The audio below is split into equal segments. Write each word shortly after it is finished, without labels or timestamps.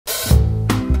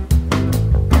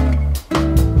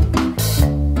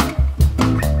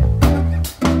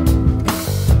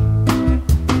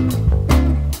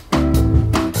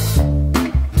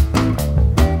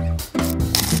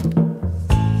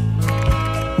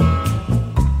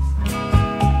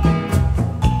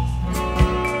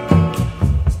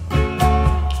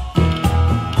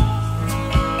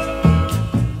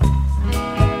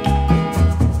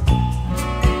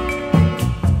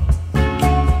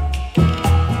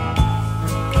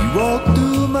walked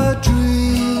through my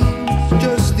dreams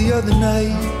just the other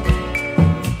night.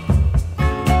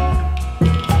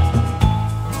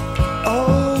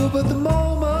 Oh, but the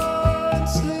moment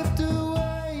slipped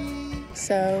away.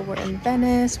 So we're in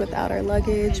Venice without our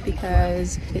luggage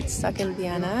because it's stuck in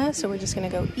Vienna. So we're just gonna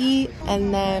go eat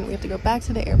and then we have to go back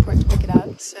to the airport to pick it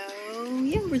up. So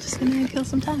yeah, we're just gonna kill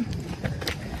some time.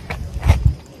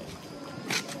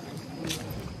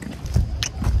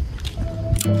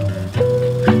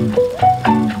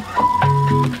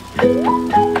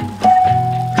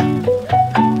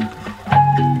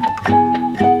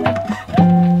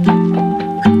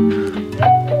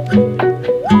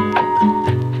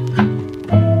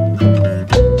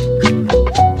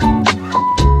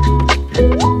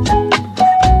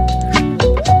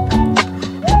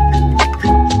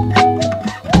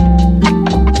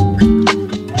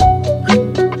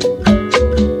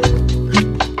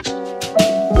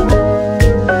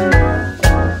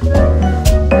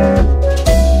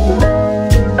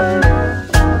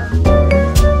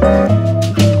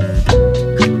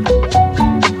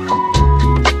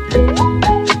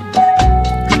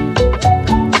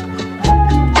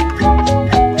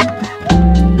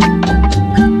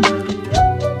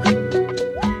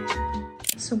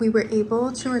 We were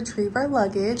able to retrieve our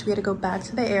luggage. We had to go back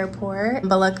to the airport,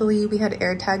 but luckily we had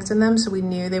air tags in them, so we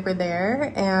knew they were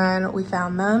there and we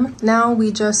found them. Now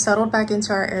we just settled back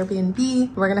into our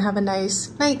Airbnb. We're gonna have a nice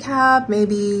nightcap,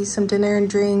 maybe some dinner and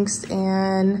drinks,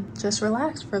 and just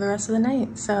relax for the rest of the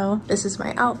night. So this is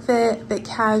my outfit, a bit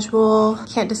casual.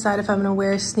 Can't decide if I'm gonna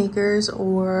wear sneakers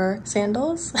or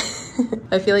sandals.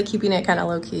 I feel like keeping it kind of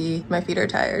low-key. My feet are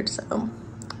tired, so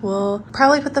we'll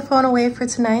probably put the phone away for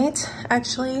tonight,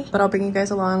 actually, but I'll bring you guys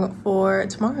along for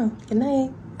tomorrow. Good night.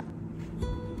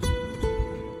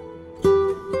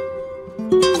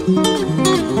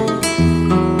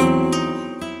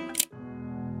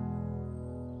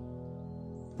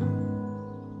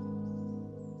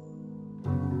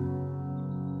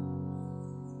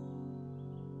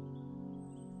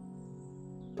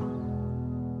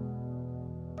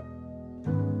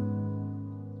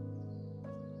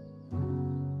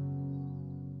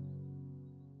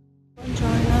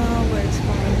 Buongiorno, we're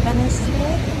exploring Venice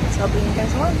today, so I'll bring you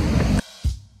guys along.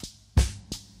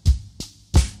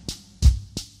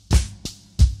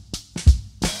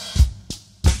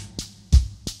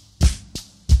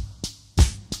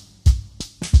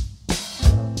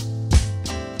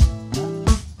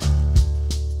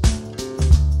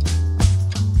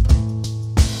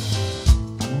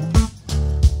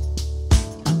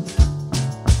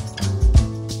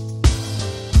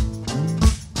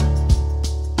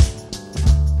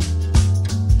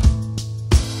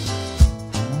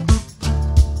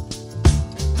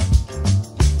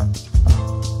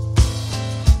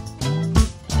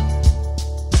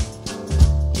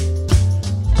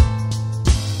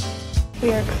 We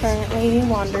are currently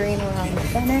wandering around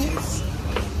Venice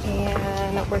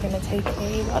and we're gonna take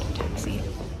a water taxi.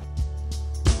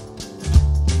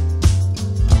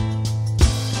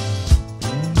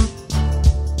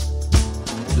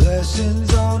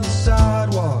 Blessings on the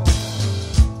sidewalk.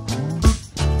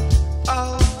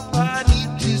 Oh, I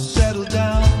need to settle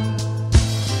down.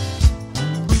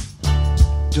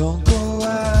 Don't go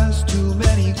ask too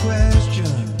many questions.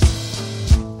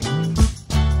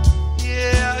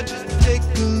 Take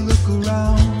a look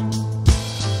around.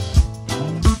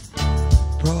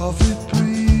 Prophet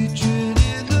preaching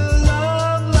in the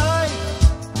limelight,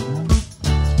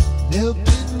 knelt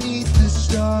beneath the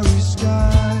starry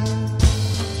sky,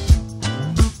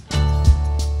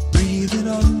 breathing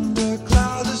under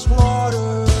cloudless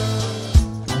water.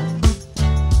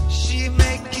 She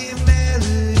making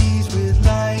melodies with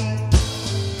light,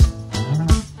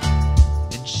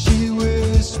 and she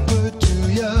whispered to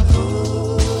you,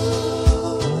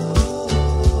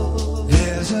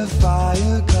 a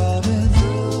fire coming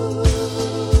through,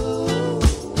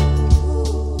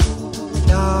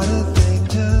 not a thing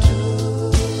to do.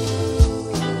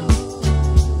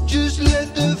 Just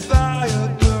let the fire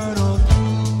burn on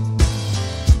through.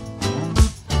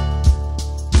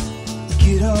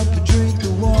 Get up and drink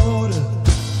the water.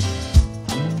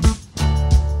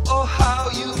 Oh, how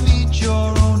you meet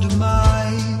your own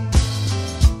demise,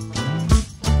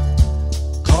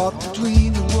 caught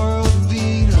between the world and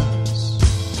Venus.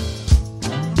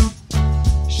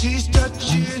 She's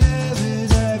touching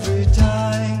heaven every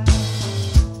time.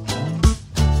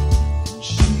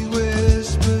 She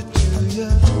whispered to you,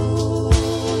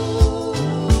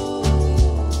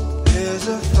 there's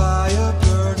a fire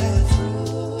burning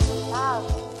through.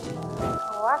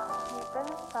 What's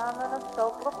keeping salmon so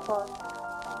profound?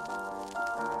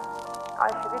 I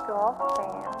should be off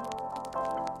fan.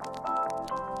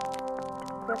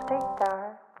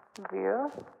 aceitar,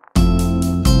 viu?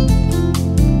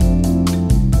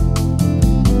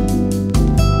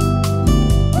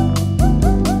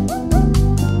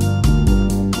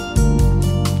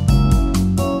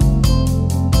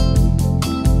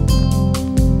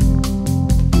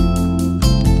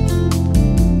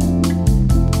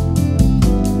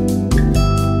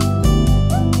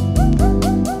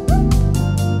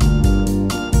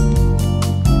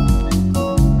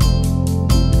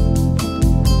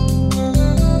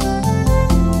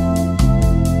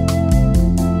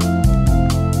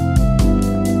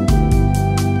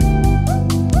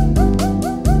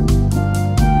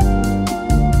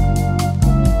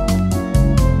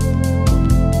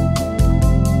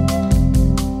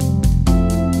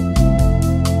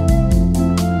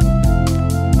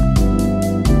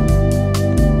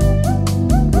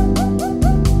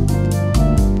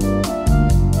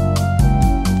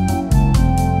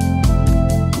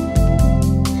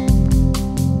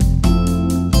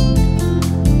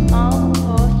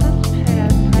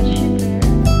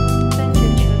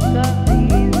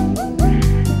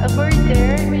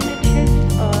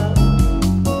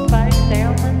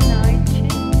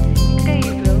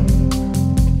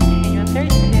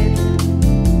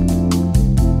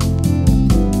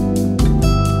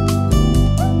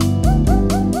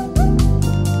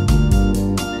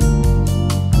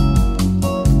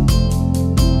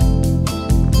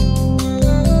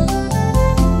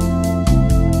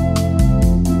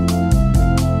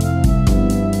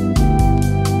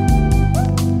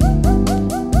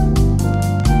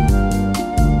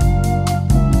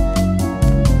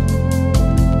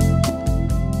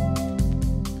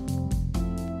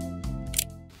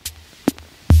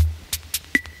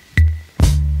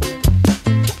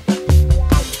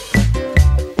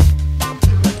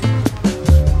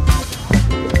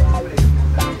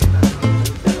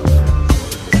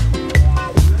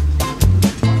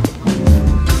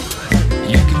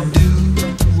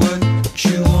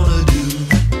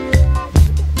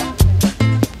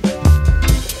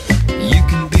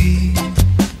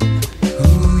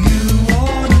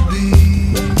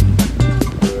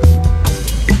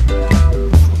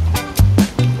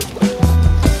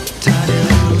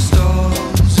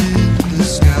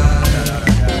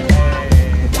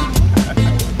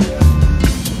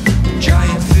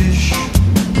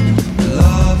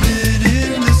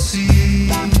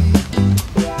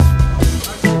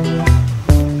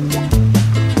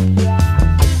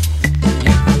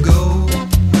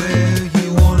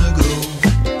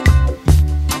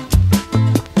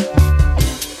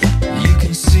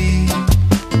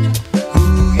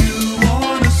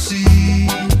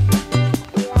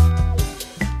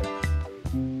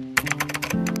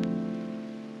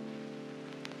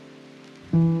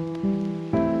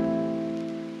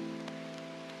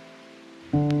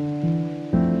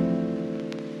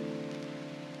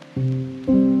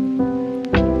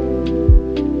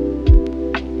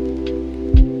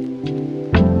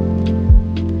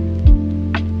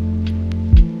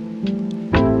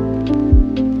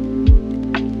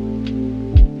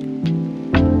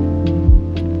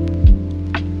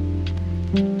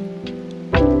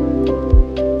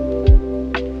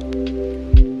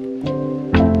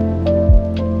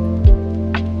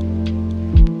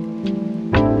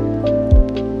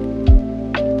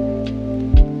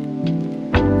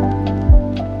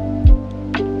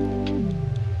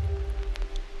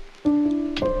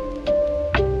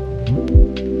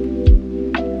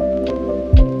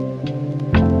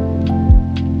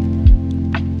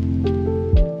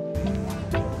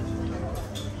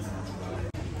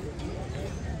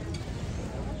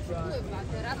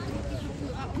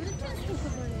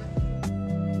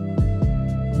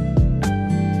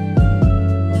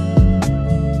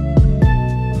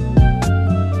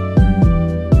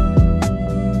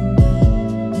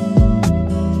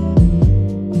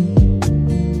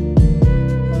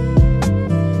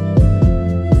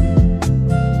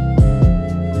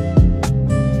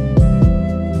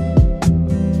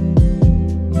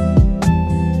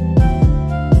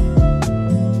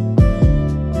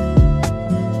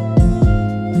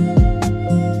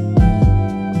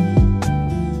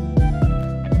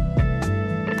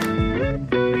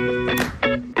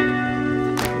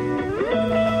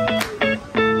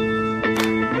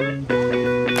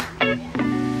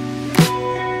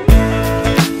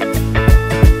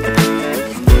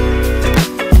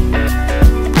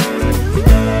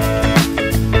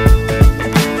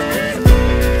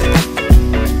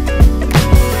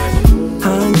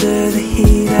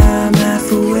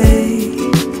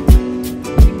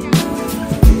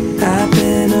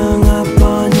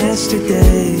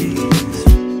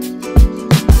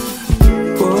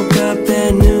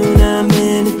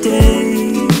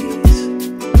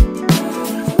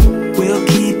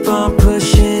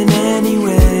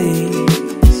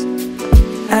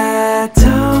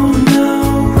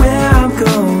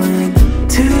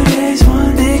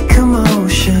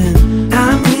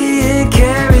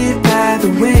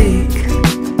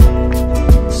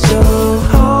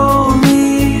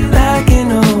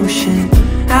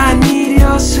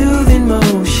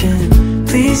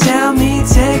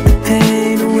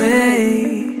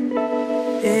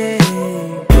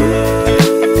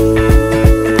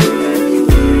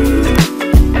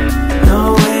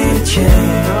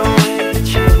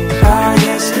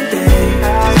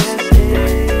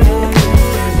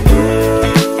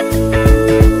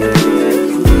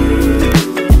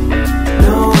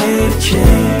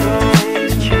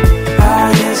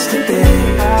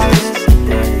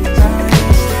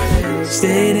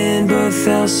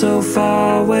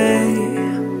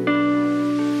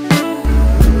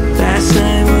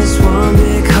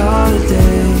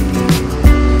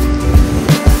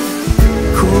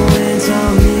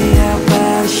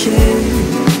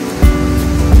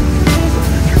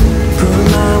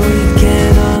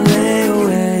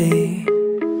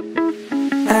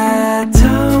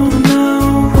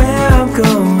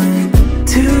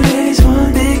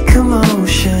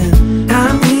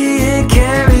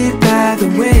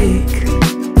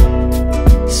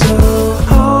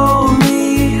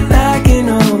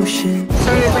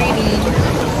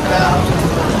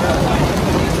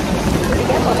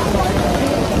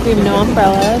 We have no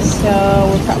umbrellas, so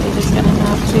we're probably just gonna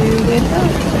have to wait it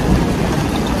out.